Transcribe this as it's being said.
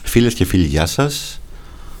Φίλες και φίλοι, γεια σας.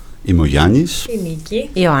 Είμαι ο Γιάννης. Η Νίκη. Η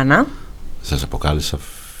Ιωάννα. Σας αποκάλεσα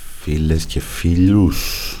φίλες και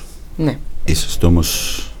φίλους. Ναι. Είσαστε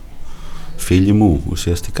όμως φίλοι μου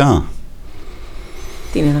ουσιαστικά?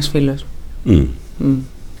 Τι είναι ένας φίλος?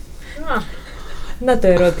 Να το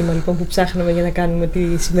ερώτημα λοιπόν που ψάχναμε για να κάνουμε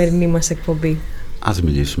τη σημερινή μας εκπομπή. Ας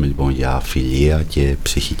μιλήσουμε λοιπόν για φιλία και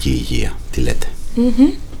ψυχική υγεία. Τι λέτε?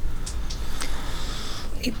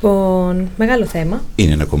 Λοιπόν, μεγάλο θέμα.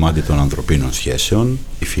 Είναι ένα κομμάτι των ανθρωπίνων σχέσεων,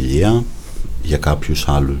 η φιλία. Για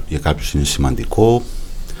κάποιους είναι σημαντικό,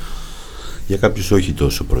 για κάποιους όχι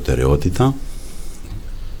τόσο προτεραιότητα.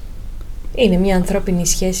 Είναι μια ανθρώπινη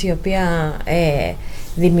σχέση η οποία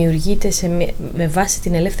δημιουργείται με βάση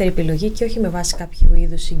την ελεύθερη επιλογή και όχι με βάση κάποιο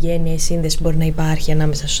είδους συγγένεια ή σύνδεση που μπορεί να υπάρχει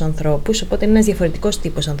ανάμεσα στους ανθρώπους. Οπότε είναι ένας διαφορετικός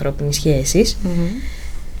τύπος ανθρώπινης σχέσης.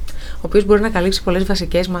 Ο οποίος μπορεί να καλύψει πολλές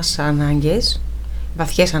βασικές μας ανάγκες,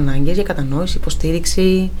 βαθιές ανάγκες για κατανόηση,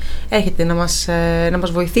 υποστήριξη. Έρχεται να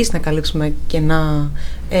μας βοηθήσει να καλύψουμε κενά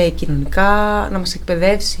κοινωνικά, να μας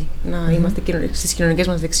εκπαιδεύσει, να είμαστε στις κοινωνικές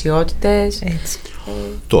μας δεξιότητες. Έτσι.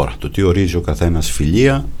 Τώρα, το τι ορίζει ο καθένας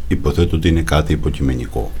φιλία, υποθέτω ότι είναι κάτι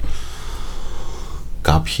υποκειμενικό.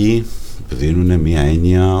 Κάποιοι δίνουν μια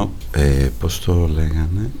έννοια, πώς το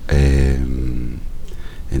λέγανε,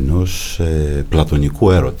 ενός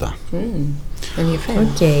πλατωνικού έρωτα. Ενδιαφέρον.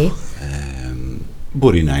 Okay.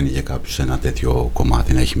 Μπορεί να είναι για κάποιους ένα τέτοιο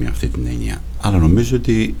κομμάτι, να έχει μια αυτή την έννοια. Αλλά νομίζω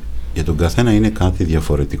ότι για τον καθένα είναι κάτι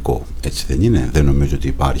διαφορετικό. Έτσι δεν είναι? Δεν νομίζω ότι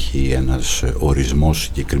υπάρχει ένας ορισμός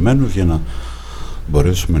συγκεκριμένος για να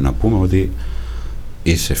μπορέσουμε να πούμε ότι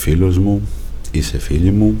είσαι φίλος μου, είσαι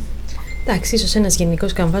φίλη μου. Εντάξει, ίσως ένας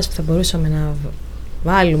γενικός καμβάς που θα μπορούσαμε να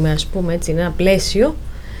βάλουμε, ας πούμε, έτσι, ένα πλαίσιο,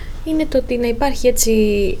 είναι το ότι να υπάρχει έτσι,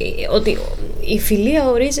 ότι η φιλία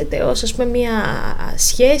ορίζεται ως, ας πούμε, μια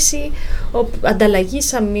σχέση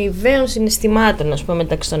ανταλλαγής αμοιβαίων συναισθημάτων, ας πούμε,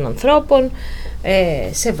 μεταξύ των ανθρώπων,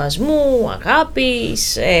 σεβασμού,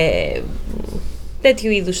 αγάπης,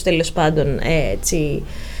 τέτοιου είδους, τέλος πάντων, έτσι.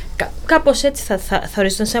 Κάπως έτσι θα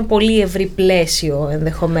ορίζονταν σε ένα πολύ ευρύ πλαίσιο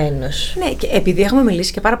ενδεχομένως. Ναι, και επειδή έχουμε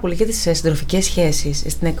μιλήσει και πάρα πολύ για τις συντροφικές σχέσεις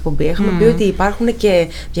στην εκπομπή, έχουμε πει ότι υπάρχουν και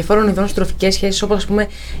διαφόρων ειδών συντροφικές σχέσεις, όπως, ας πούμε,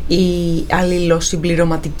 η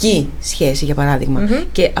αλληλοσυμπληρωματική σχέση, για παράδειγμα.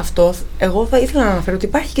 Και αυτό εγώ θα ήθελα να αναφέρω ότι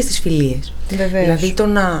υπάρχει και στις φιλίες. Βεβαίως. Δηλαδή το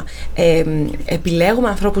να επιλέγουμε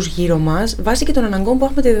ανθρώπους γύρω μας βάσει και των αναγκών που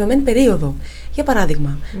έχουμε τη δεδομένη περίοδο. Για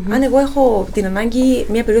παράδειγμα, αν εγώ έχω την ανάγκη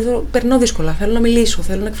μια περίοδο, περνώ δύσκολα, θέλω να μιλήσω,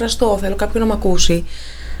 θέλω να εκφραστώ, θέλω κάποιον να μ' ακούσει,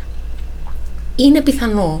 είναι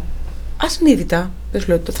πιθανό, ασυνείδητα, δεν σου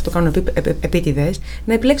λέω ότι θα το κάνω επίτηδες,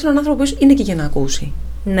 να επιλέξω έναν άνθρωπο που είναι εκεί για να ακούσει.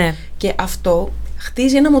 Ναι. Και αυτό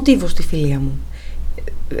χτίζει ένα μοτίβο στη φιλία μου.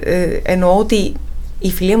 Εννοώ ότι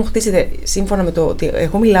η φιλία μου χτίζεται σύμφωνα με το ότι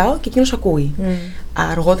εγώ μιλάω και εκείνος ακούει.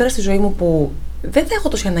 Αργότερα στη ζωή μου που δεν θα έχω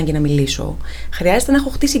τόση ανάγκη να μιλήσω, χρειάζεται να έχω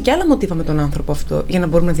χτίσει και άλλα μοτίβα με τον άνθρωπο αυτό για να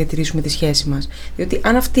μπορούμε να διατηρήσουμε τη σχέση μας. Διότι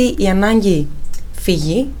αν αυτή η ανάγκη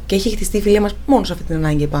φύγει και έχει χτιστεί η φιλία μας μόνο σε αυτή την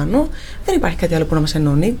ανάγκη επάνω, δεν υπάρχει κάτι άλλο που να μας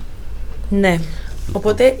ενώνει. Ναι.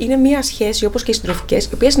 Οπότε είναι μια σχέση, όπως και οι συντροφικές, η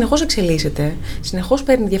οποία συνεχώς εξελίσσεται, συνεχώς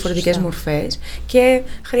παίρνει διαφορετικές μορφές και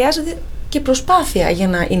χρειάζεται και προσπάθεια για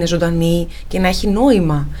να είναι ζωντανή και να έχει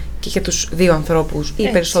νόημα και για τους δύο ανθρώπους ή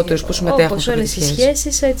περισσότερους που συμμετέχουν σε αυτή τη σχέση. Όπως όλες οι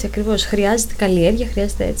σχέσεις, έτσι ακριβώς. Χρειάζεται καλλιέργεια,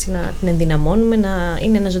 χρειάζεται έτσι να την ενδυναμώνουμε, να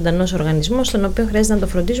είναι ένας ζωντανός οργανισμός, τον οποίο χρειάζεται να το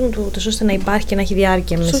φροντίζουμε, ώστε να υπάρχει και να έχει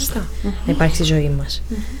διάρκεια μέσα, να υπάρχει στη ζωή μας.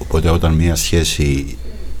 Οπότε όταν μια σχέση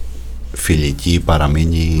φιλική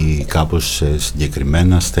παραμείνει κάπως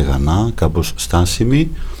συγκεκριμένα, στεγανά, κάπως στάσιμη,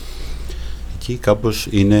 εκεί κάπως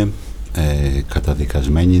είναι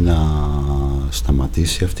καταδικασμένη να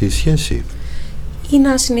σταματήσει αυτή η σχέση ή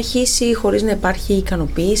να συνεχίσει χωρίς να υπάρχει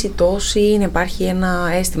ικανοποίηση τόση, να υπάρχει ένα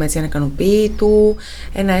αίσθημα έτσι ανικανοποίητου,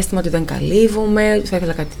 ένα αίσθημα ότι δεν καλύβομαι, ότι θα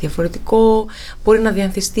ήθελα κάτι διαφορετικό. Μπορεί να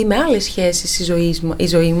διανθιστεί με άλλες σχέσεις η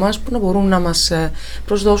ζωή μας που να μπορούν να μας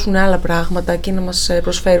προσδώσουν άλλα πράγματα και να μας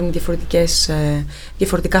προσφέρουν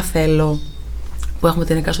διαφορετικά θέλω που έχουμε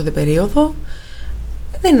την εκάστοτε περίοδο.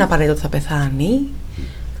 Δεν είναι απαραίτητο ότι θα πεθάνει.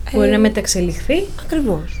 Μπορεί να μεταξελιχθεί.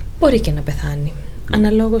 Ακριβώς. Μπορεί και να πεθάνει.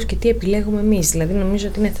 Αναλόγως και τι επιλέγουμε εμείς. Δηλαδή νομίζω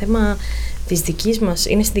ότι είναι θέμα της δικής μας,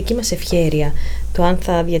 είναι στη δική μας ευχέρεια το αν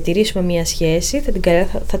θα διατηρήσουμε μια σχέση,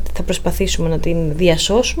 θα προσπαθήσουμε να την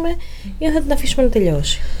διασώσουμε ή αν θα την αφήσουμε να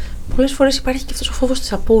τελειώσει. Πολλές φορές υπάρχει και αυτός ο φόβος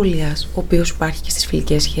της απώλειας, ο οποίος υπάρχει και στις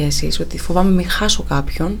φιλικές σχέσεις, ότι φοβάμαι μην χάσω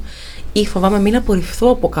κάποιον ή φοβάμαι μην απορριφθώ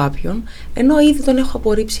από κάποιον, ενώ ήδη τον έχω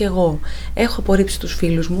απορρίψει εγώ. Έχω απορρίψει τους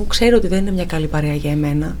φίλους μου, ξέρω ότι δεν είναι μια καλή παρέα για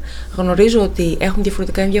εμένα. Γνωρίζω ότι έχουν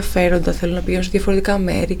διαφορετικά ενδιαφέροντα, θέλουν να πηγαίνουν σε διαφορετικά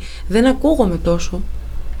μέρη. Δεν ακούγομαι τόσο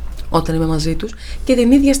όταν είμαι μαζί τους, και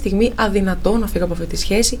την ίδια στιγμή αδυνατό να φύγω από αυτή τη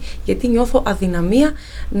σχέση, γιατί νιώθω αδυναμία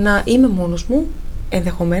να είμαι μόνος μου,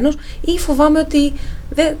 ενδεχομένως, ή φοβάμαι ότι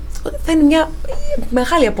θα είναι μια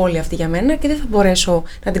μεγάλη απώλεια αυτή για μένα και δεν θα μπορέσω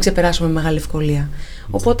να την ξεπεράσω με μεγάλη ευκολία.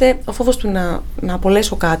 Οπότε ο φόβος του να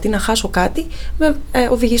απολέσω κάτι, να χάσω κάτι, με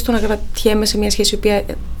οδηγεί στο να κρατιέμαι σε μια σχέση η οποία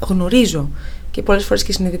γνωρίζω και πολλές φορές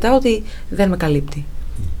και συνειδητά ότι δεν με καλύπτει.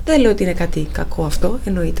 Δεν λέω ότι είναι κάτι κακό αυτό,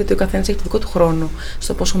 εννοείται ότι ο καθένας έχει το δικό του χρόνο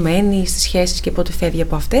στο πόσο μένει στις σχέσεις και πότε φεύγει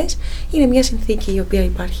από αυτές. Είναι μια συνθήκη η οποία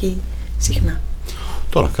υπάρχει συχνά.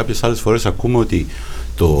 Τώρα, κάποιες άλλες φορές ακούμε ότι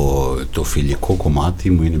το φιλικό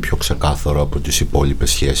κομμάτι μου είναι πιο ξεκάθαρο από τις υπόλοιπες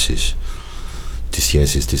σχέσεις. Τις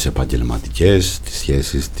σχέσεις τις επαγγελματικές, τις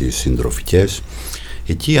σχέσεις τις συντροφικές.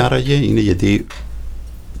 Εκεί άραγε είναι γιατί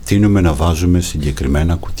τείνουμε να βάζουμε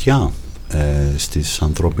συγκεκριμένα κουτιά στις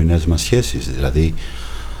ανθρώπινες μας σχέσεις. Δηλαδή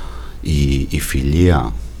η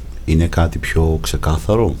φιλία είναι κάτι πιο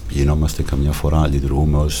ξεκάθαρο. Γινόμαστε καμιά φορά,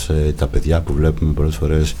 λειτουργούμε ως τα παιδιά που βλέπουμε πολλές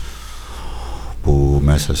φορές, που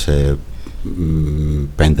μέσα σε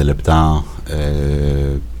 5 λεπτά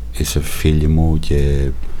είσαι φίλη μου και...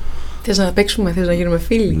 Θες να παίξουμε, θες να γίνουμε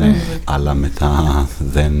φίλοι. Ναι, αλλά μετά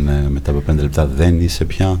από 5 λεπτά δεν είσαι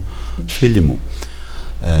πια φίλη μου.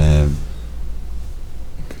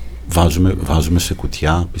 Βάζουμε σε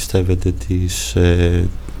κουτιά, πιστεύετε,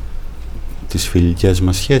 τις φιλικές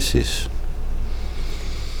μας σχέσεις?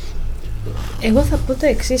 Εγώ θα πω το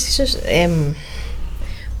εξής, ίσως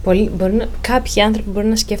κάποιοι άνθρωποι μπορεί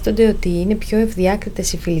να σκέφτονται ότι είναι πιο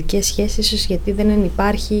ευδιάκριτες οι φιλικές σχέσεις, ίσως γιατί δεν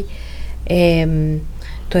υπάρχει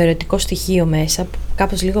το ερωτικό στοιχείο μέσα, που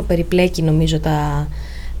κάπως λίγο περιπλέκει νομίζω τα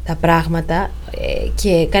πράγματα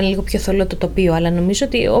και κάνει λίγο πιο θολό το τοπίο, αλλά νομίζω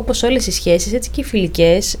ότι όπως όλες οι σχέσεις, έτσι και οι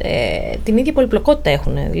φιλικές την ίδια πολυπλοκότητα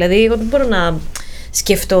έχουν. Δηλαδή εγώ δεν μπορώ να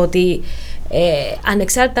σκεφτώ ότι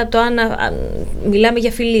ανεξάρτητα από το αν μιλάμε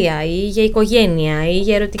για φιλία ή για οικογένεια ή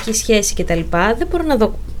για ερωτική σχέση κτλ, δεν μπορώ να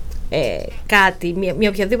δω κάτι, μια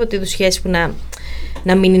οποιαδήποτε είδους σχέση που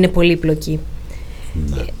να μην είναι πολύπλοκη.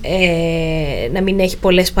 Να μην έχει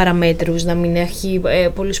πολλές παραμέτρους, να μην έχει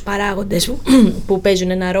πολλούς παράγοντες που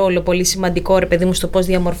παίζουν ένα ρόλο πολύ σημαντικό, ρε παιδί μου, στο πώς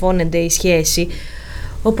διαμορφώνεται η σχέση.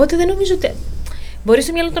 Οπότε δεν νομίζω ότι μπορεί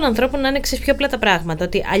στο μυαλό των ανθρώπων να είναι πιο απλά τα πράγματα,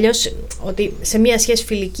 ότι αλλιώς ότι σε μια σχέση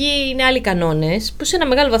φιλική είναι άλλοι κανόνες, που σε ένα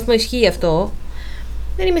μεγάλο βαθμό ισχύει αυτό.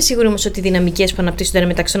 Δεν είμαι σίγουρη όμως ότι οι δυναμικές που αναπτύσσονται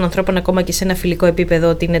μεταξύ των ανθρώπων, ακόμα και σε ένα φιλικό επίπεδο,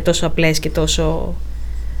 ότι είναι τόσο απλές και τόσο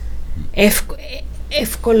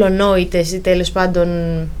ευκολονόητες, ή τέλος πάντων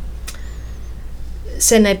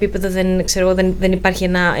σε ένα επίπεδο δεν υπάρχει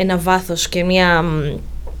ένα βάθος και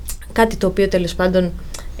κάτι το οποίο τέλος πάντων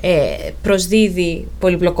προσδίδει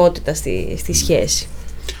πολυπλοκότητα στη σχέση.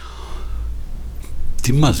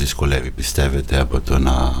 Τι μας δυσκολεύει, πιστεύετε, από το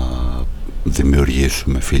να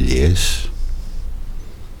δημιουργήσουμε φιλίες?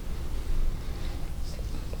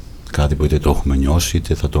 Κάτι που είτε το έχουμε νιώσει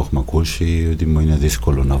είτε θα το έχουμε ακούσει, ότι μου είναι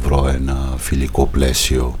δύσκολο να βρω ένα φιλικό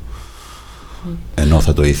πλαίσιο, ενώ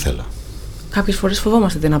θα το ήθελα. Κάποιες φορές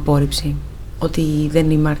φοβόμαστε την απόρριψη, ότι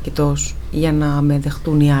δεν είμαι αρκετός για να με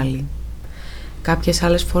δεχτούν οι άλλοι. Κάποιες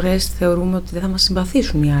άλλες φορές θεωρούμε ότι δεν θα μας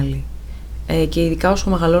συμπαθήσουν οι άλλοι. Και ειδικά όσο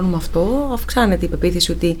μεγαλώνουμε αυτό, αυξάνεται η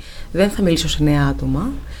πεποίθηση ότι δεν θα μιλήσω σε νέα άτομα.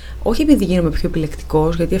 Όχι επειδή γίνομαι πιο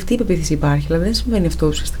επιλεκτικός, γιατί αυτή η πεποίθηση υπάρχει, αλλά δεν συμβαίνει αυτό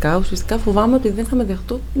ουσιαστικά. Ουσιαστικά φοβάμαι ότι δεν θα με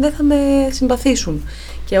δεχτούν, δεν θα με συμπαθήσουν.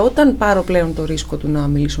 Και όταν πάρω πλέον το ρίσκο του να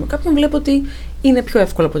μιλήσω με κάποιον, βλέπω ότι είναι πιο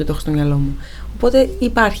εύκολο από ό,τι το έχω στο μυαλό μου. Οπότε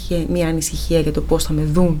υπάρχει μια ανησυχία για το πώς θα με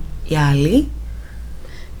δουν οι άλλοι.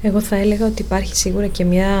 Εγώ θα έλεγα ότι υπάρχει σίγουρα και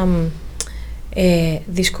μια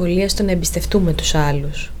δυσκολία στο να εμπιστευτούμε τους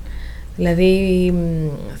άλλους. Δηλαδή,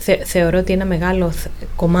 θεωρώ ότι ένα μεγάλο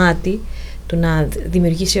κομμάτι του να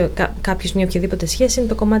δημιουργήσει κάποιος μια οποιαδήποτε σχέση είναι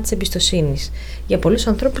το κομμάτι της εμπιστοσύνης. Για πολλούς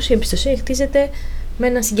ανθρώπους η εμπιστοσύνη χτίζεται με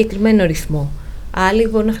ένα συγκεκριμένο ρυθμό. Άλλοι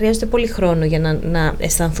μπορεί να χρειάζονται πολύ χρόνο για να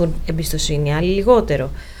αισθανθούν εμπιστοσύνη, άλλοι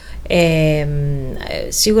λιγότερο.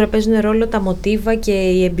 Σίγουρα παίζουν ρόλο τα μοτίβα και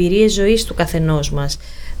οι εμπειρίες ζωής του καθενός μας.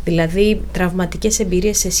 Δηλαδή, τραυματικές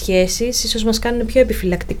εμπειρίες σε σχέσεις ίσως μας κάνουν πιο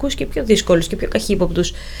επιφυλακτικούς και πιο δύσκολους και πιο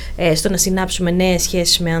καχύποπτους στο να συνάψουμε νέες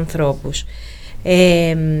σχέσεις με ανθρώπους.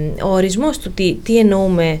 Ο ορισμός του τι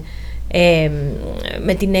εννοούμε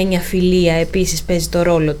με την έννοια φιλία επίσης παίζει το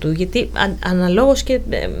ρόλο του, γιατί αναλόγως και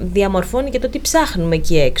διαμορφώνει και το τι ψάχνουμε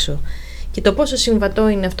εκεί έξω και το πόσο συμβατό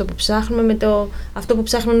είναι αυτό που ψάχνουμε με αυτό που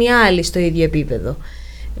ψάχνουν οι άλλοι στο ίδιο επίπεδο.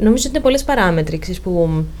 Νομίζω ότι είναι πολλές παράμετροι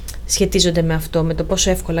που σχετίζονται με αυτό, με το πόσο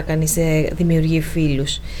εύκολα κανείς δημιουργεί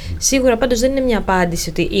φίλους. Σίγουρα πάντως δεν είναι μια απάντηση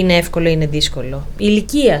ότι είναι εύκολο ή είναι δύσκολο. Η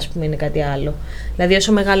ηλικία, ας πούμε, είναι κάτι άλλο. Δηλαδή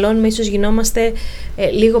όσο μεγαλώνουμε ίσως γινόμαστε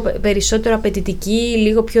λίγο περισσότερο απαιτητικοί,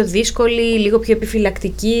 λίγο πιο δύσκολοι, λίγο πιο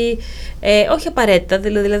επιφυλακτικοί. Όχι απαραίτητα,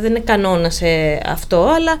 δηλαδή δεν είναι κανόνας αυτό,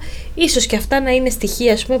 αλλά ίσως και αυτά να είναι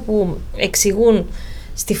στοιχεία, ας πούμε, που εξηγούν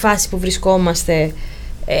στη φάση που βρισκόμαστε,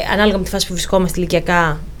 ανάλογα με τη φάση που βρισκόμαστε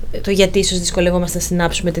ηλικιακά, το γιατί ίσως δυσκολευόμαστε να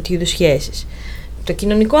συνάψουμε τέτοιου είδους σχέσεις. Το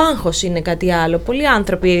κοινωνικό άγχος είναι κάτι άλλο. Πολλοί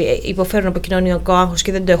άνθρωποι υποφέρουν από κοινωνικό άγχος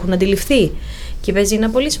και δεν το έχουν αντιληφθεί. Και παίζει ένα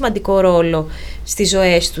πολύ σημαντικό ρόλο στις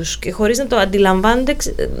ζωές τους και χωρίς να το αντιλαμβάνονται,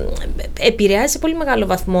 επηρεάζει σε πολύ μεγάλο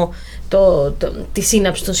βαθμό τη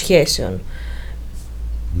σύναψη των σχέσεων.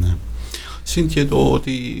 Ναι. Συν και το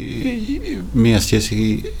ότι μία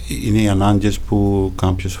σχέση είναι οι ανάγκες που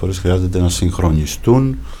κάποιες φορές χρειάζεται να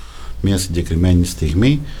συγχρονιστούν μία συγκεκριμένη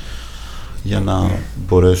στιγμή για να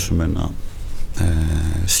μπορέσουμε να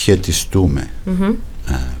σχετιστούμε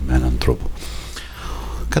με έναν τρόπο.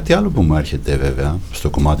 Κάτι άλλο που μου έρχεται βέβαια στο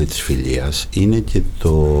κομμάτι της φιλίας είναι και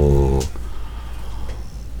το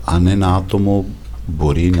αν ένα άτομο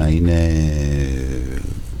μπορεί να είναι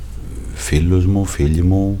φίλος μου, φίλη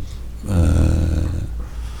μου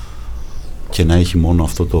και να έχει μόνο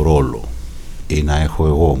αυτό το ρόλο ή να έχω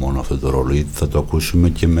εγώ μόνο αυτό το ρόλο, ή θα το ακούσουμε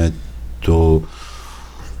και με το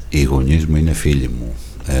οι γονείς μου είναι φίλοι μου,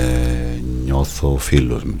 νιώθω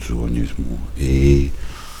φίλος με τους γονείς μου, ή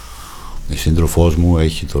η σύντροφός μου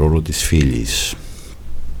έχει το ρόλο της φίλης.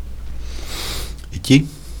 Εκεί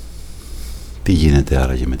τι γίνεται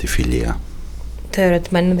άραγε με τη φιλία? Το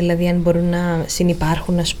ερώτημα είναι δηλαδή αν μπορούν να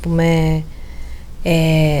συνυπάρχουν, ας πούμε,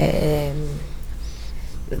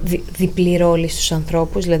 διπλή ρόλη στους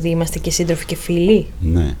ανθρώπους, δηλαδή είμαστε και σύντροφοι και φίλοι.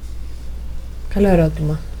 Ναι. Καλό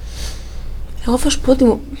ερώτημα. Εγώ θα σου πω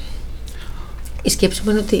ότι η σκέψη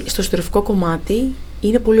μου είναι ότι στο συντροφικό κομμάτι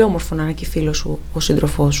είναι πολύ όμορφο να είναι και φίλος σου ο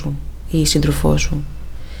σύντροφός σου ή η σύντροφός σου,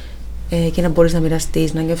 και να μπορείς να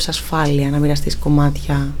μοιραστείς, να νιώθεις ασφάλεια, να μοιραστείς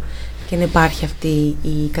κομμάτια και να υπάρχει αυτή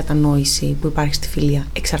η κατανόηση που υπάρχει στη φιλία.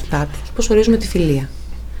 Εξαρτάται και πώς ορίζουμε τη φιλία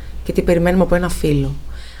και τι περιμένουμε από ένα φίλο.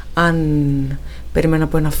 Αν περιμένω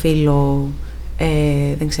από ένα φίλο,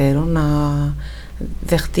 δεν ξέρω, να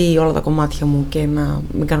δεχτεί όλα τα κομμάτια μου και να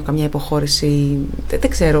μην κάνω καμιά υποχώρηση, δεν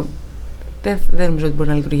ξέρω, δεν νομίζω ότι μπορεί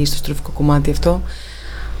να λειτουργήσει στο συντροφικό κομμάτι αυτό.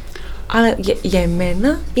 Αλλά για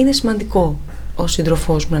εμένα είναι σημαντικό ο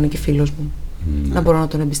σύντροφός μου να είναι και φίλος μου. Ναι. Να μπορώ να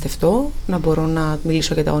τον εμπιστευτώ, να μπορώ να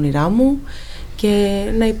μιλήσω για τα όνειρά μου και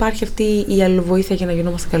να υπάρχει αυτή η αλληλοβοήθεια για να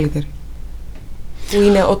γινόμαστε καλύτεροι. Που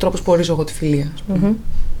είναι ο τρόπος που ορίζω εγώ τη φιλία.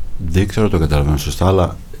 Δεν ξέρω το καταλαβαίνω σωστά,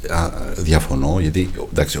 αλλά διαφωνώ, γιατί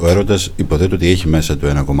εντάξει, ο έρωτας υποθέτω ότι έχει μέσα του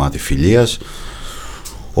ένα κομμάτι φιλίας,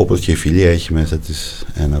 όπως και η φιλία έχει μέσα της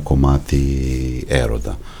ένα κομμάτι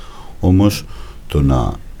έρωτα. Όμως το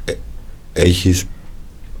να έχεις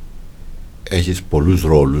πολλούς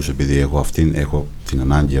ρόλους, επειδή έχω την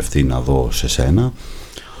ανάγκη αυτή να δω σε σένα,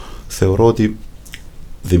 θεωρώ ότι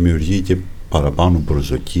δημιουργεί και παραπάνω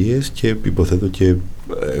προσδοκίες και υποθέτω και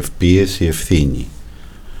πίεση, ευθύνη.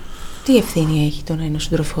 Τι ευθύνη έχει το να είναι ο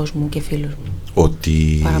σύντροφός μου και φίλος μου?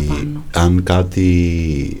 Ότι παραπάνω.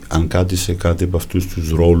 αν κάτι σε κάτι από αυτούς τους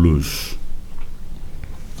ρόλους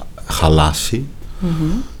χαλάσει,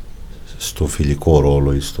 στο φιλικό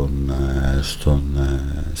ρόλο ή στον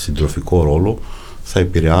συντροφικό ρόλο, θα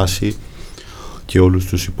επηρεάσει και όλους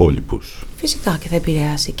τους υπόλοιπους. Φυσικά και θα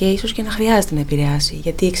επηρεάσει και ίσως και να χρειάζεται να επηρεάσει,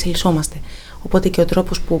 γιατί εξελισσόμαστε. Οπότε και ο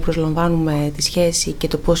τρόπος που προσλαμβάνουμε τη σχέση και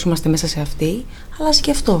το πώς είμαστε μέσα σε αυτή, αλλάζει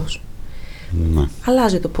και αυτός. Ναι.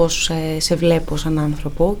 Αλλάζει το πώς σε βλέπω σαν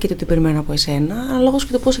άνθρωπο και το τι περιμένω από εσένα, αναλόγως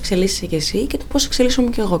και το πώς εξελίσσεσαι κι εσύ και το πώς εξελίσσομαι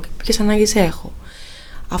κι εγώ και ποιες ανάγκες έχω.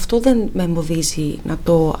 Αυτό δεν με εμποδίζει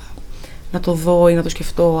να το δω ή να το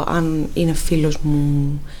σκεφτώ αν είναι φίλος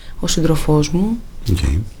μου, ο σύντροφός μου.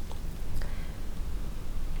 Okay.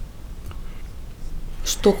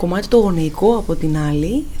 Στο κομμάτι το γονεϊκό, από την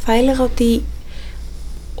άλλη, θα έλεγα ότι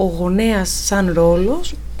ο γονέας σαν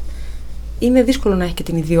ρόλος είναι δύσκολο να έχει και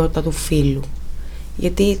την ιδιότητα του φίλου.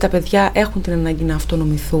 Γιατί τα παιδιά έχουν την ανάγκη να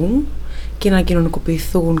αυτονομηθούν και να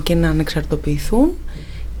κοινωνικοποιηθούν και να ανεξαρτητοποιηθούν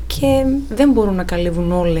και δεν μπορούν να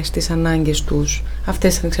καλύβουν όλες τις ανάγκες τους,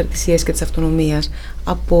 αυτές τις ανεξαρτησίες και της αυτονομίας,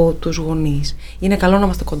 από τους γονείς. Είναι καλό να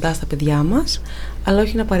είμαστε κοντά στα παιδιά μας, αλλά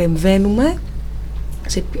όχι να παρεμβαίνουμε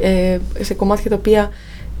σε κομμάτια τα οποία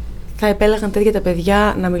θα επέλεγαν τέτοια τα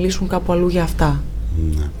παιδιά να μιλήσουν κάπου αλλού για αυτά.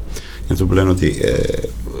 Ναι. Είναι αυτό που λένε ότι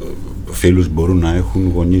φίλους μπορούν να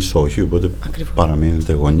έχουν, γονείς όχι, οπότε ακριβώς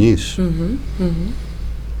παραμείνετε γονείς.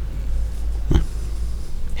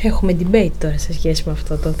 Έχουμε debate τώρα σε σχέση με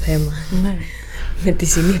αυτό το θέμα. Ναι. Με τη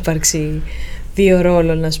συνύπαρξη δύο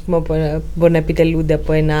ρόλων, ας πούμε, που μπορεί να επιτελούνται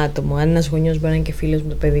από ένα άτομο. Αν ένας γονιός μπορεί να είναι και φίλος με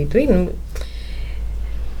το παιδί του.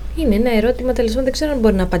 Είναι ένα ερώτημα, τέλος πάντων, δεν ξέρω αν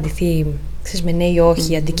μπορεί να απαντηθεί με ναι ή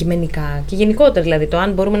όχι, αντικειμενικά. Και γενικότερα, δηλαδή, το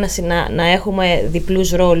αν μπορούμε να έχουμε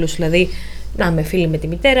διπλούς ρόλους, δηλαδή να είμαι φίλη με τη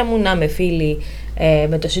μητέρα μου, να είμαι φίλη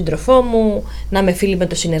με τον σύντροφό μου, να είμαι φίλη με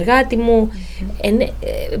τον συνεργάτη μου.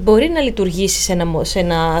 Μπορεί να λειτουργήσει σε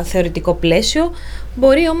ένα θεωρητικό πλαίσιο,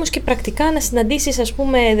 μπορεί όμως και πρακτικά να συναντήσεις, ας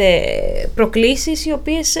πούμε, προκλήσεις οι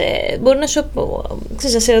οποίες μπορεί να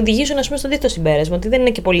σε οδηγήσουν, ας πούμε, στο αντίθετο συμπέρασμα, ότι δεν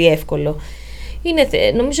είναι και πολύ εύκολο. Είναι,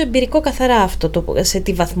 νομίζω, εμπειρικό καθαρά αυτό, σε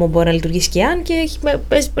τι βαθμό μπορεί να λειτουργήσει και αν, και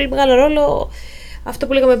παίζει πολύ μεγάλο ρόλο αυτό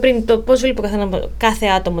που λέγαμε πριν, το πώς βλέπει κάθε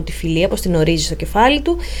άτομο τη φιλία, πώς την ορίζει στο κεφάλι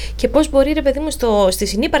του και πώς μπορεί, ρε παιδί μου, στη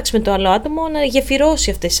συνύπαρξη με το άλλο άτομο να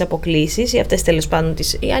γεφυρώσει αυτές τις αποκλίσεις ή αυτές, τέλος πάντων,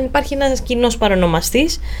 ή αν υπάρχει ένας κοινός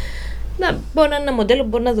παρονομαστής, μπορεί να είναι ένα μοντέλο που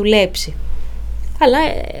μπορεί να δουλέψει. Αλλά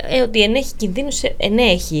ότι ενέχει κινδύνους,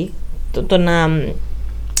 ενέχει το να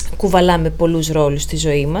κουβαλάμε πολλούς ρόλους στη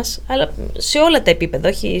ζωή μας, αλλά σε όλα τα επίπεδα,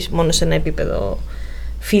 όχι μόνο σε ένα επίπεδο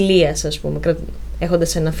φιλίας, ας πούμε,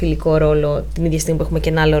 έχοντας ένα φιλικό ρόλο την ίδια στιγμή που έχουμε και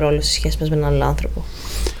ένα άλλο ρόλο στη σχέση μας με έναν άλλο άνθρωπο.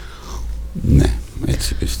 Ναι,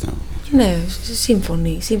 έτσι πιστεύω. Ναι,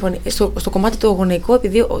 σύμφωνοι. Στο κομμάτι το γονεϊκό,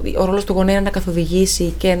 επειδή ο ρόλος του γονέα είναι να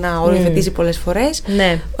καθοδηγήσει και να οριοθετήσει πολλές φορές,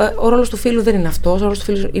 ναι. Ο ρόλος του φίλου δεν είναι αυτός. Ο ρόλος του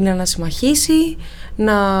φίλου είναι να συμμαχίσει,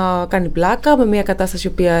 να κάνει πλάκα με μια κατάσταση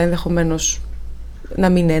η οποία ενδεχομένως να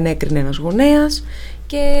μην ενέκρινε ένας γονέας,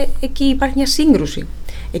 και εκεί υπάρχει μια σύγκρουση.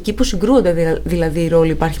 Εκεί που συγκρούονται δηλαδή οι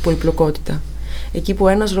ρόλοι υπάρχει πολυπλοκότητα. Εκεί που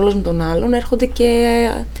ένας ρόλος με τον άλλον έρχονται και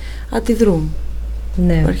αντιδρούν.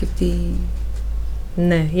 Ναι. Υπάρχει αυτή...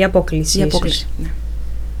 Ναι, η απόκληση. Ναι.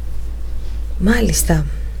 Μάλιστα.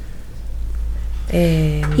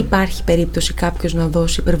 Υπάρχει περίπτωση κάποιος να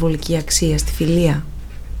δώσει υπερβολική αξία στη φιλία?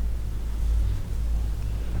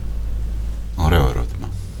 Ωραίο ερώτημα.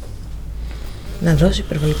 Να δώσει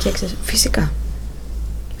υπερβολική αξία?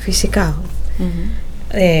 Φυσικά.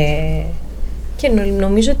 Και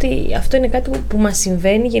νομίζω ότι αυτό είναι κάτι που μας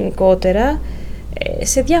συμβαίνει γενικότερα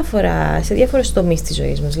σε διάφορες τομείς της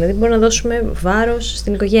ζωής μας. Δηλαδή, μπορούμε να δώσουμε βάρος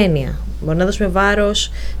στην οικογένεια, μπορούμε να δώσουμε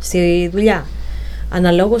βάρος στη δουλειά,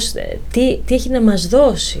 αναλόγως τι έχει να μας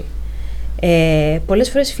δώσει. Πολλές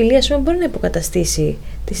φορές η φιλία μπορεί να υποκαταστήσει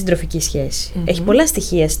τη συντροφική σχέση. Έχει πολλά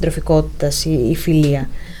στοιχεία συντροφικότητας η φιλία.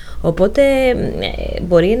 Οπότε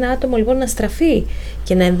μπορεί ένα άτομο, λοιπόν, να στραφεί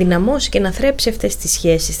και να ενδυναμώσει και να θρέψει αυτές τις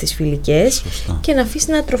σχέσεις τις φιλικές. Σωστά. Και να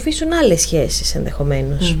αφήσει να ατροφήσουν άλλες σχέσεις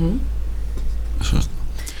ενδεχομένως. Σωστά.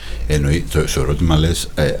 Εννοεί, στο ερώτημα λες,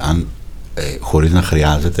 χωρίς να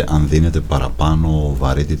χρειάζεται, αν δίνεται παραπάνω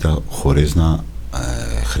βαρύτητα χωρίς να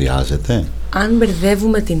χρειάζεται. Αν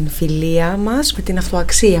μπερδεύουμε την φιλία μας με την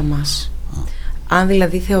αυτοαξία μας. Αν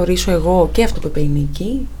δηλαδή θεωρήσω εγώ, και αυτό που είπε η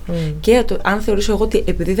Νίκη, και αν θεωρήσω εγώ ότι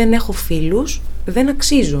επειδή δεν έχω φίλους δεν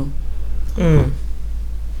αξίζω.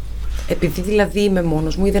 Επειδή δηλαδή είμαι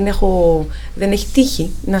μόνος μου ή δεν έχει τύχει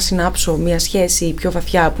να συνάψω μια σχέση πιο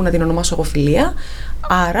βαθιά που να την ονομάσω εγώ φιλία,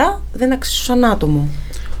 άρα δεν αξίζω σαν άτομο.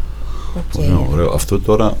 Ωραίο. Αυτό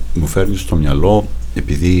τώρα μου φέρνει στο μυαλό,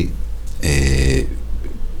 επειδή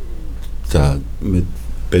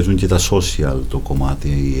παίζουν και τα social το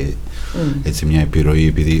κομμάτι, έτσι, μια επιρροή,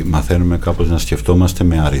 επειδή μαθαίνουμε κάπως να σκεφτόμαστε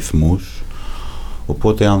με αριθμούς.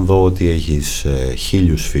 Οπότε αν δω ότι έχεις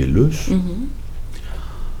 1000 φίλους,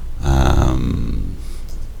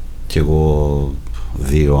 και εγώ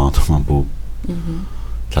 2 άτομα που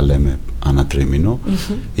τα λέμε ανατρίμηνο,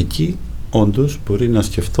 εκεί όντως μπορεί να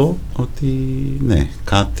σκεφτώ ότι ναι,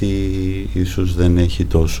 κάτι ίσως δεν έχει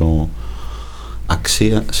τόσο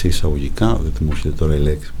αξία, σε εισαγωγικά, δεν μου έρχεται τώρα η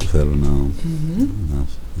λέξη που θέλω να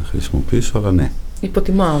χρησιμοποιήσω, αλλά ναι.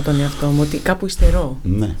 Υποτιμάω τον εαυτό μου, ότι κάπου υστερώ.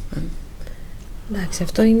 Ναι. Εντάξει,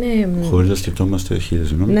 αυτό είναι... Χωρίς να σκεφτόμαστε,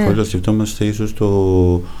 χωρίς να σκεφτόμαστε ίσως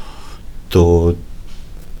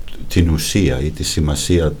την ουσία ή τη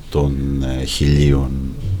σημασία των 1000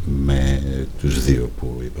 με τους 2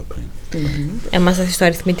 που είπα πριν. Μας θα στο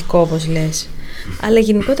αριθμητικό, όπως λες. Αλλά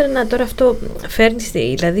γενικότερα τώρα αυτό φέρνει,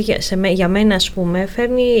 δηλαδή για μένα, ας πούμε,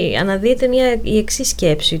 αναδύεται η εξής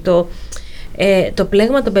σκέψη, το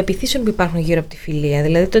πλέγμα των πεποιθήσεων που υπάρχουν γύρω από τη φιλία.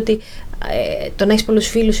 Δηλαδή το να έχεις πολλούς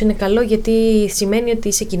φίλους είναι καλό, γιατί σημαίνει ότι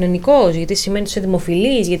είσαι κοινωνικός, γιατί σημαίνει ότι είσαι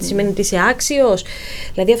δημοφιλής, γιατί σημαίνει ότι είσαι άξιος.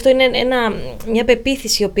 Δηλαδή αυτό είναι μια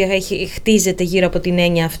πεποίθηση η οποία χτίζεται γύρω από την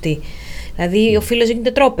έννοια αυτή. Δηλαδή ο φίλος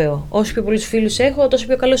γίνεται τρόπαιο. Όσο πιο πολλούς φίλους έχω, τόσο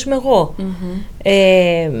πιο καλός είμαι εγώ.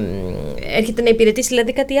 Έρχεται να υπηρετήσει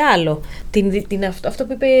δηλαδή κάτι άλλο. Αυτό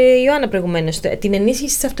που είπε η Ιωάννα προηγουμένως, την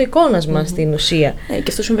ενίσχυση της αυτοεικόνας μας στην ουσία. Και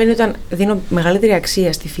αυτό συμβαίνει όταν δίνω μεγαλύτερη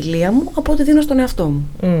αξία στη φιλία μου από ό,τι δίνω στον εαυτό μου.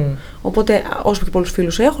 Οπότε, όσο πιο πολλούς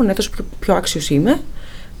φίλους έχω, τόσο πιο άξιος είμαι.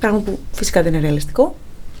 Πράγμα που φυσικά δεν είναι ρεαλιστικό.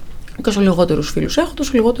 Και όσο λιγότερους φίλους έχω,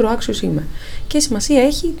 τόσο λιγότερο άξιος είμαι. Και σημασία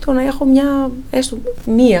έχει το να έχω έστω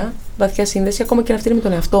μία βαθιά σύνδεση, ακόμα και να αυτή είναι με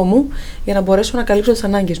τον εαυτό μου, για να μπορέσω να καλύψω τις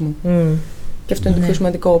ανάγκες μου. Και αυτό είναι το πιο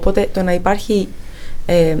σημαντικό. Οπότε το να υπάρχει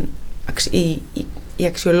η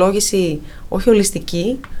αξιολόγηση όχι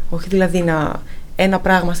ολιστική, όχι δηλαδή ένα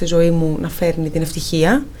πράγμα στη ζωή μου να φέρνει την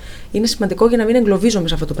ευτυχία, είναι σημαντικό για να μην εγκλωβίζομαι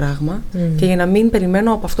σε αυτό το πράγμα και για να μην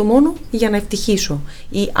περιμένω από αυτό μόνο για να ευτυχήσω.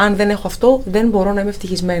 Ή αν δεν έχω αυτό, δεν μπορώ να είμαι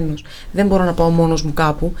ευτυχισμένος. Δεν μπορώ να πάω μόνος μου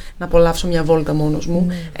κάπου, να απολαύσω μια βόλτα μόνος μου.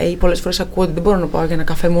 Ή πολλές φορές ακούω ότι δεν μπορώ να πάω για ένα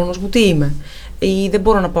καφέ μόνος μου. Τι είμαι. Ή δεν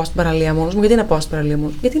μπορώ να πάω στην παραλία μόνος μου. Γιατί να πάω στην παραλία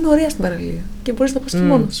μόνος μου? Γιατί είναι ωραία στην παραλία. Και μπορείς να πας και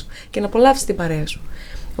μόνος σου και να απολαύσεις την παρέα σου.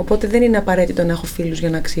 Οπότε δεν είναι απαραίτητο να έχω φίλους για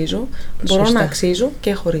να αξίζω. Μπορώ να αξίζω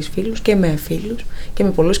και χωρίς φίλους και με φίλους και με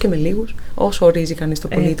πολλούς και με λίγους, όσο ορίζει κανείς το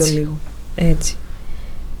πολύ ή το λίγο. Έτσι.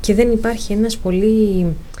 Και δεν υπάρχει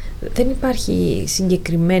δεν υπάρχει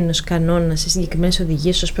συγκεκριμένος κανόνας ή συγκεκριμένες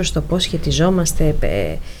οδηγίες ως προς το πώς σχετιζόμαστε,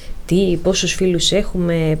 πόσους φίλους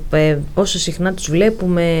έχουμε, πόσο συχνά τους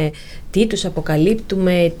βλέπουμε, τι τους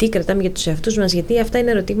αποκαλύπτουμε, τι κρατάμε για τους εαυτούς μας, γιατί αυτά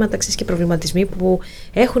είναι ερωτήματα και προβληματισμοί που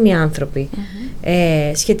έχουν οι άνθρωποι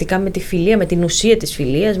σχετικά με τη φιλία, με την ουσία της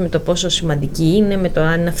φιλίας, με το πόσο σημαντική είναι, με το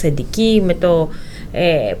αν είναι αυθεντική, με το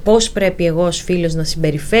πώς πρέπει εγώ ως φίλος να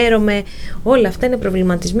συμπεριφέρομαι. Όλα αυτά είναι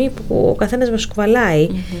προβληματισμοί που ο καθένας μας κουβαλάει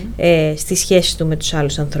στη σχέση του με τους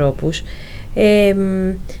άλλους ανθρώπους.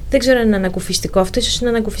 Δεν ξέρω αν είναι ανακουφιστικό. Αυτό ίσως είναι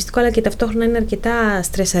ανακουφιστικό, αλλά και ταυτόχρονα είναι αρκετά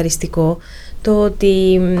στρεσαριστικό το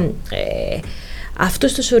ότι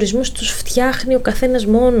αυτούς τους ορισμούς τους φτιάχνει ο καθένας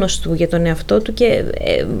μόνος του για τον εαυτό του και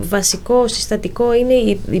βασικό, συστατικό είναι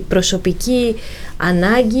η προσωπική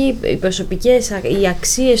ανάγκη, οι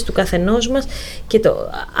αξίες του καθενός μας και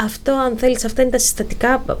αυτό, αν θέλεις, αυτά είναι τα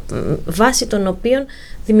συστατικά βάση των οποίων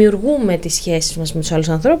δημιουργούμε τις σχέσεις μας με τους άλλους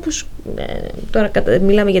ανθρώπους. Τώρα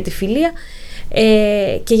μιλάμε για τη φιλία.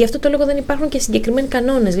 Και γι' αυτό το λόγο δεν υπάρχουν και συγκεκριμένοι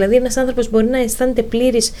κανόνες. Δηλαδή, ένας άνθρωπος μπορεί να αισθάνεται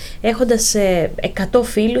πλήρης έχοντας 100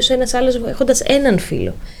 φίλους, ένας άλλος έχοντας έναν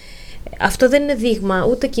φίλο. Αυτό δεν είναι δείγμα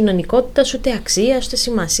ούτε κοινωνικότητας, ούτε αξίας, ούτε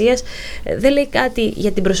σημασίας. Δεν λέει κάτι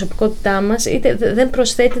για την προσωπικότητά μας, είτε δεν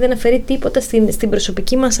προσθέτει, δεν αφαιρεί τίποτα στην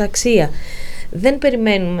προσωπική μας αξία. Δεν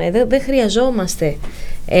περιμένουμε, δεν χρειαζόμαστε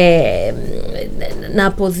να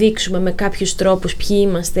αποδείξουμε με κάποιους τρόπους ποιοι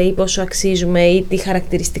είμαστε ή πόσο αξίζουμε ή τι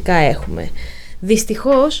χαρακτηριστικά έχουμε.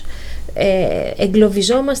 Δυστυχώς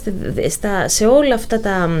εγκλωβιζόμαστε σε όλα αυτά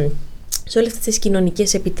σε όλες αυτές τις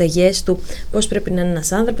κοινωνικές επιταγές του πώς πρέπει να είναι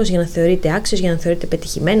ένας άνθρωπος για να θεωρείται άξιος, για να θεωρείται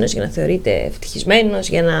πετυχημένος, για να θεωρείται ευτυχισμένος,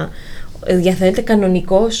 για να θεωρείται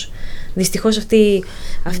κανονικός. Δυστυχώς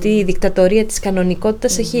αυτή η δικτατορία της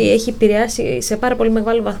κανονικότητας έχει επηρεάσει σε πάρα πολύ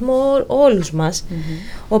μεγάλο βαθμό όλους μας.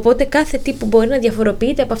 Οπότε κάθε τι που μπορεί να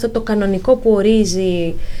διαφοροποιείται από αυτό το κανονικό που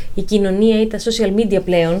ορίζει η κοινωνία ή τα social media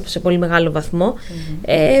πλέον σε πολύ μεγάλο βαθμό,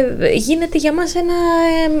 γίνεται για μας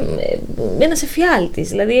ένας εφιάλτης,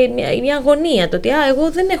 δηλαδή μια αγωνία. Το ότι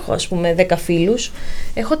εγώ δεν έχω 10 φίλους,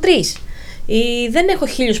 έχω 3. Ή δεν έχω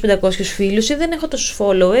 1500 φίλους ή δεν έχω τόσους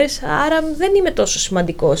followers, άρα δεν είμαι τόσο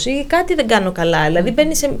σημαντικός ή κάτι δεν κάνω καλά. Δηλαδή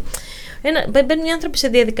μπαίνουν οι άνθρωποι σε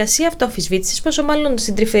διαδικασία αυτοαμφισβήτησης, πόσο μάλλον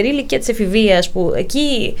στην τρυφερή ηλικία της εφηβείας, που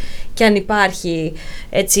εκεί κι αν υπάρχει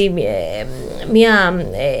μια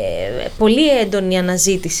πολύ έντονη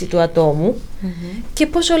αναζήτηση του ατόμου και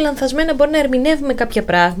πόσο λανθασμένα μπορεί να ερμηνεύουμε κάποια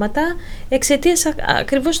πράγματα εξαιτίας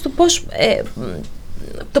ακριβώς του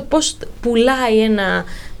πώς πουλάει ένα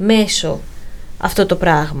μέσο αυτό το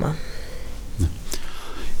πράγμα. Ναι.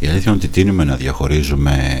 Η αλήθεια είναι ότι τείνουμε να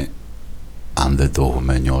διαχωρίζουμε, αν δεν το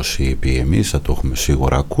έχουμε νιώσει πει εμείς, θα το έχουμε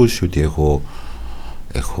σίγουρα ακούσει, ότι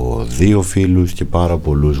έχω 2 φίλους και πάρα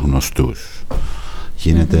πολλούς γνωστούς.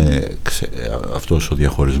 Γίνεται, αυτός ο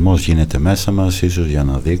διαχωρισμός γίνεται μέσα μας ίσως για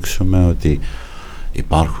να δείξουμε ότι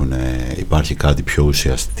υπάρχει κάτι πιο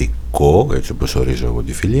ουσιαστικό, έτσι όπως ορίζω εγώ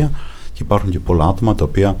τη φιλία, και υπάρχουν και πολλά άτομα τα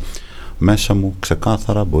οποία μέσα μου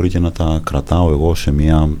ξεκάθαρα μπορεί και να τα κρατάω εγώ σε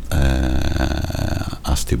μια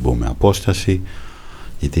ας την πούμε απόσταση,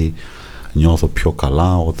 γιατί νιώθω πιο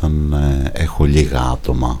καλά όταν έχω λίγα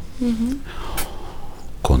άτομα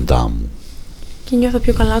κοντά μου. Και νιώθω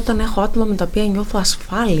πιο καλά όταν έχω άτομα με τα οποία νιώθω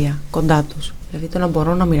ασφάλεια κοντά τους. Δηλαδή το να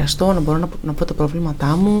μπορώ να μοιραστώ, να μπορώ να πω τα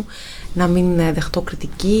προβλήματά μου, να μην δεχτώ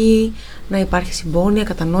κριτική, να υπάρχει συμπόνια,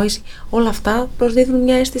 κατανόηση. Όλα αυτά προσδίδουν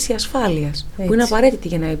μια αίσθηση ασφάλειας, που είναι απαραίτητη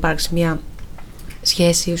για να υπάρξει μια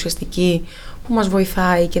σχέση ουσιαστική που μας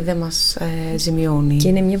βοηθάει και δεν μας ζημιώνει. Και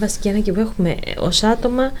είναι μια βασική ανάγκη που έχουμε ως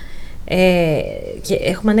άτομα και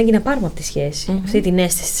έχουμε ανάγκη να πάρουμε από τη σχέση. Αυτή την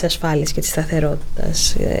αίσθηση της ασφάλειας και της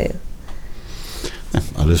σταθερότητας.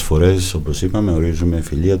 Αλλά Πολλές φορές, όπως είπαμε, ορίζουμε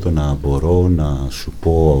φιλία το να μπορώ να σου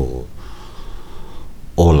πω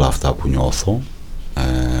όλα αυτά που νιώθω,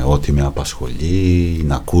 ότι με απασχολεί,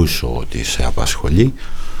 να ακούσω ότι σε απασχολεί.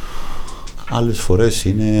 Άλλες φορές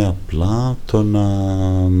είναι απλά το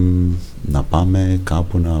να πάμε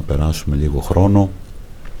κάπου να περάσουμε λίγο χρόνο,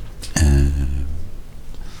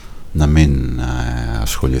 να μην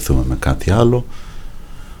ασχοληθούμε με κάτι άλλο,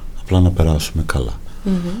 απλά να περάσουμε καλά.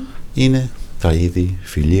 Είναι τα είδη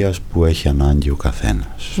φιλίας που έχει ανάγκη ο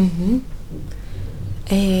καθένας.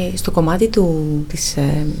 Στο κομμάτι της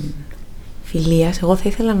φιλίας, εγώ θα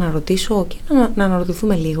ήθελα να ρωτήσω και να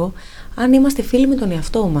αναρωτηθούμε λίγο αν είμαστε φίλοι με τον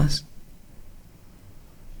εαυτό μας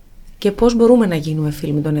και πώς μπορούμε να γίνουμε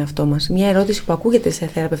φίλοι με τον εαυτό μας. Μια ερώτηση που ακούγεται σε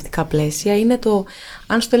θεραπευτικά πλαίσια είναι το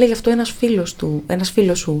αν σου το έλεγε αυτό ένας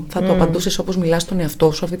φίλος σου, θα το απαντούσες όπως μιλάς στον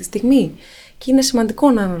εαυτό σου αυτή τη στιγμή. Και είναι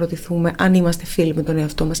σημαντικό να αναρωτηθούμε αν είμαστε φίλοι με τον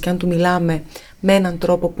εαυτό μας και αν του μιλάμε με έναν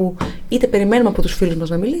τρόπο που είτε περιμένουμε από τους φίλους μας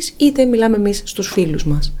να μιλήσει, είτε μιλάμε εμείς στους φίλους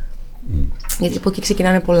μας. Γιατί από εκεί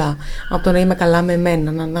ξεκινάνε πολλά. Από το να είμαι καλά με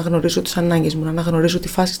εμένα, να αναγνωρίζω τις ανάγκες μου, να αναγνωρίζω τη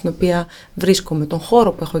φάση στην οποία βρίσκομαι, τον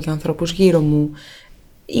χώρο που έχω για ανθρώπους γύρω μου.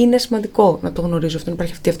 Είναι σημαντικό να το γνωρίζω αυτό, να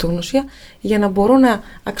υπάρχει αυτή η αυτογνωσία, για να μπορώ να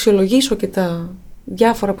αξιολογήσω και τα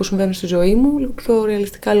διάφορα που συμβαίνουν στη ζωή μου λίγο πιο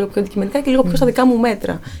ρεαλιστικά, λίγο πιο αντικειμενικά και λίγο πιο στα δικά μου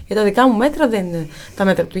μέτρα. Γιατί τα δικά μου μέτρα δεν είναι τα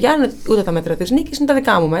μέτρα του Γιάννη, ούτε τα μέτρα της Νίκης, είναι τα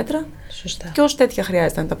δικά μου μέτρα. Σωστά. Και ως τέτοια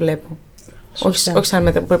χρειάζεται να τα βλέπω. Όχι σαν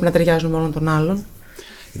μέτρα που πρέπει να ταιριάζουν με όλων των άλλων.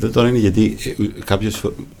 Εδώ τώρα είναι γιατί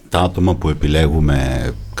τα άτομα που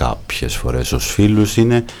επιλέγουμε κάποιες φορές ως φίλους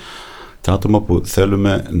είναι τα άτομα που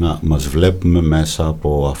θέλουμε να μας βλέπουμε μέσα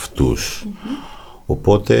από αυτούς.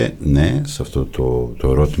 Οπότε, ναι, σε αυτό το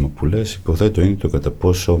ερώτημα που λες, υποθέτω είναι το κατά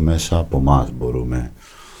πόσο μέσα από μας μπορούμε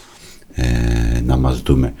να μας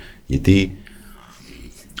δούμε. Γιατί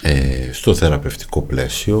στο θεραπευτικό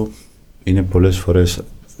πλαίσιο είναι πολλές φορές,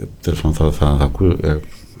 τέλος πάντων θα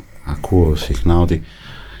ακούω συχνά ότι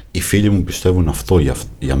οι φίλοι μου πιστεύουν αυτό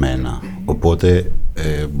για μένα. Οπότε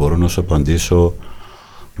μπορώ να σου απαντήσω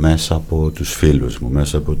μέσα από τους φίλους μου,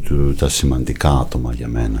 μέσα από τα σημαντικά άτομα για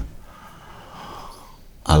μένα.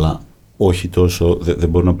 Αλλά όχι τόσο, δεν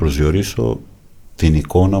μπορώ να προσδιορίσω την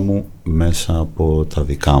εικόνα μου μέσα από τα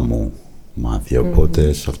δικά μου μάτια.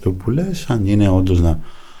 Οπότε σε αυτό που λες, αν είναι όντως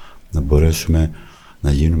να μπορέσουμε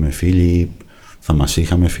να γίνουμε φίλοι, θα μας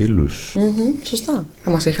είχαμε φίλους. Σωστά,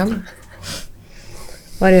 θα μας είχαμε.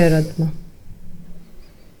 Ωραίο ερώτημα.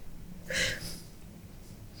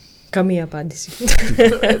 Καμία απάντηση.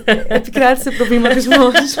 Επικράτησε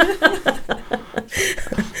προβληματισμός.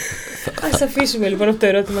 Ας αφήσουμε λοιπόν αυτό το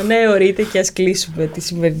ερώτημα να αιωρείται και ας κλείσουμε τη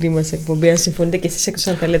σημερινή μας εκπομπή. Αν συμφωνείτε και εσείς έξω,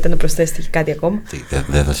 αν θέλετε να προσθέσετε κάτι ακόμα.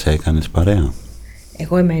 Δεν θα σε έκανες παρέα?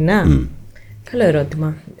 Εγώ εμένα? Καλό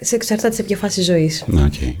ερώτημα. Σε εξαρτάται σε ποια φάση ζωής.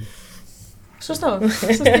 Okay. Σωστό.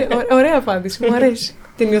 Ωραία απάντηση. Μου αρέσει.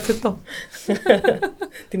 Την υιοθετώ.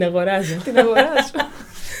 Την αγοράζω.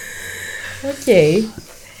 Οκ.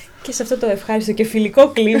 Και σε αυτό το ευχάριστο και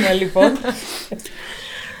φιλικό κλίμα λοιπόν.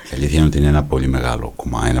 Η αλήθεια είναι ότι είναι ένα πολύ μεγάλο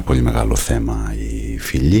κομμάτι, ένα πολύ μεγάλο θέμα η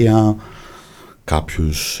φιλία.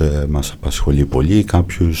 Κάποιους μας απασχολεί πολύ,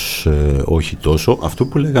 κάποιους όχι τόσο. Αυτό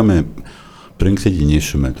που λέγαμε πριν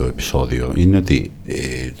ξεκινήσουμε το επεισόδιο είναι ότι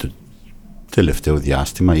το τελευταίο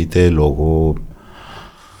διάστημα, είτε λόγω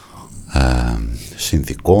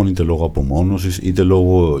συνθηκών, είτε λόγω απομόνωσης, είτε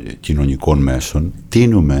λόγω κοινωνικών μέσων,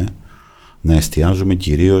 τείνουμε να εστιάζουμε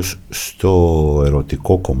κυρίως στο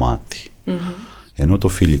ερωτικό κομμάτι. Ενώ το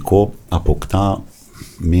φιλικό αποκτά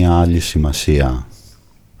μία άλλη σημασία,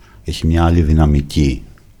 έχει μία άλλη δυναμική.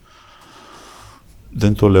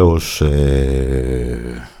 Δεν το λέω ως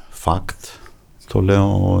fact, το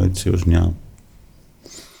λέω έτσι ως μια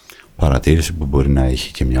παρατήρηση που μπορεί να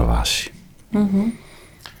έχει και μια βάση.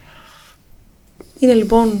 Είναι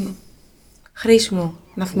λοιπόν χρήσιμο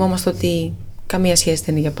να θυμόμαστε ότι καμία σχέση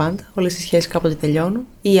δεν είναι για πάντα. Όλες οι σχέσεις κάποτε τελειώνουν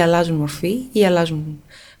ή αλλάζουν μορφή ή αλλάζουν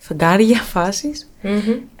φεγγάρια, φάσεις.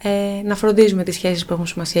 Να φροντίζουμε τις σχέσεις που έχουν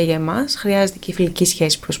σημασία για εμάς. Χρειάζεται και η φιλική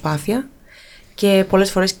σχέση προσπάθεια και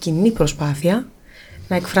πολλές φορές κοινή προσπάθεια.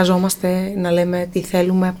 Να εκφραζόμαστε, να λέμε τι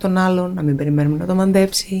θέλουμε από τον άλλον, να μην περιμένουμε να το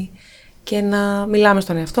μαντέψει και να μιλάμε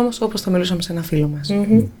στον εαυτό μας όπως θα μιλούσαμε σε ένα φίλο μας.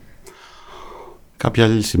 Κάποια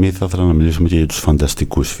άλλη στιγμή θα ήθελα να μιλήσουμε και για τους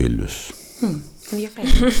φανταστικούς φίλους.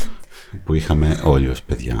 Ενδιαφέρον. Που είχαμε όλοι ως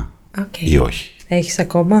παιδιά. Ή όχι. Έχεις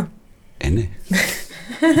ακόμα? Ναι.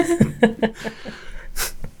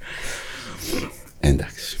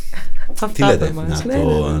 Εντάξει. Τι λέτε,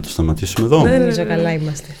 να το σταματήσουμε εδώ? Νομίζω καλά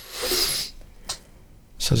είμαστε.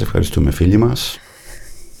 Σας ευχαριστούμε φίλοι μας.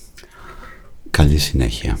 Καλή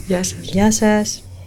συνέχεια. Γεια σας. Γεια σας.